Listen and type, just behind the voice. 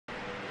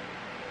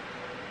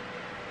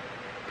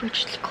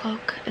Brigid's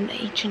Cloak, an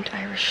ancient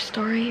Irish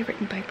story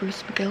written by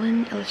Bruce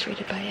McGillen,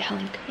 illustrated by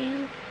Helen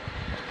Tan.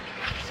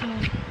 So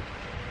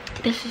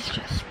this is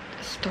just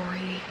a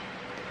story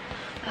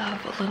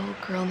of a little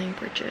girl named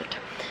Brigid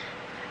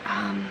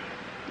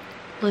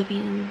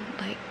living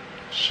like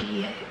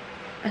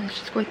and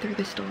she's going through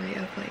the story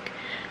of like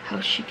how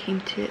she came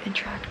to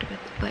interact with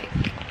like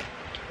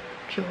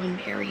Joe and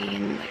Mary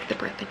and like the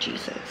birth of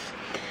Jesus.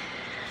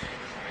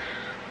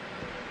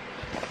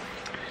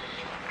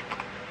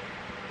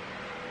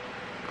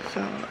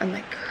 So, and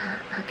like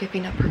her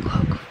giving up her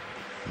cloak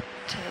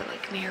to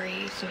like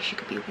Mary so she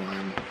could be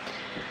warm.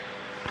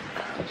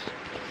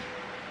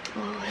 A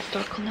little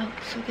historical note.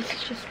 So this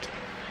is just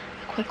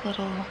a quick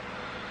little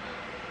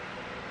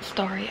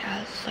story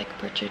as like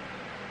Brigid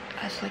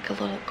as like a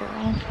little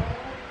girl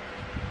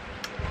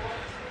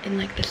in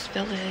like this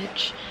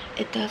village.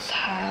 It does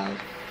have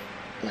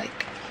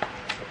like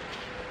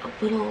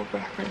a little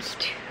reference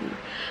to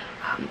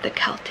the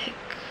Celtic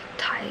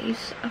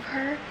ties of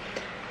her,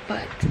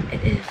 but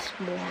it is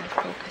more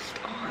focused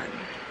on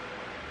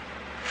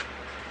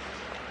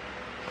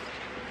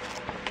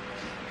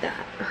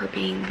that her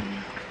being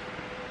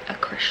a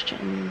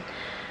Christian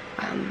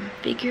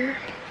figure.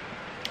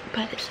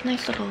 But it's a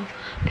nice little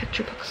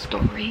picture book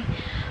story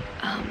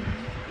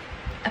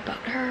about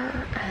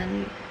her,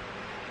 and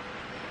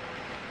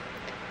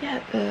yeah,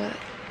 the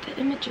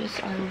images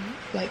are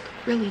like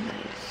really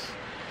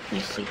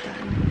nicely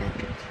done,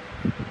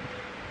 and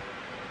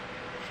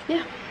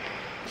yeah.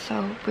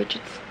 So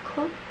Brigid's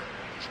Cloak.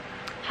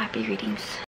 Happy readings.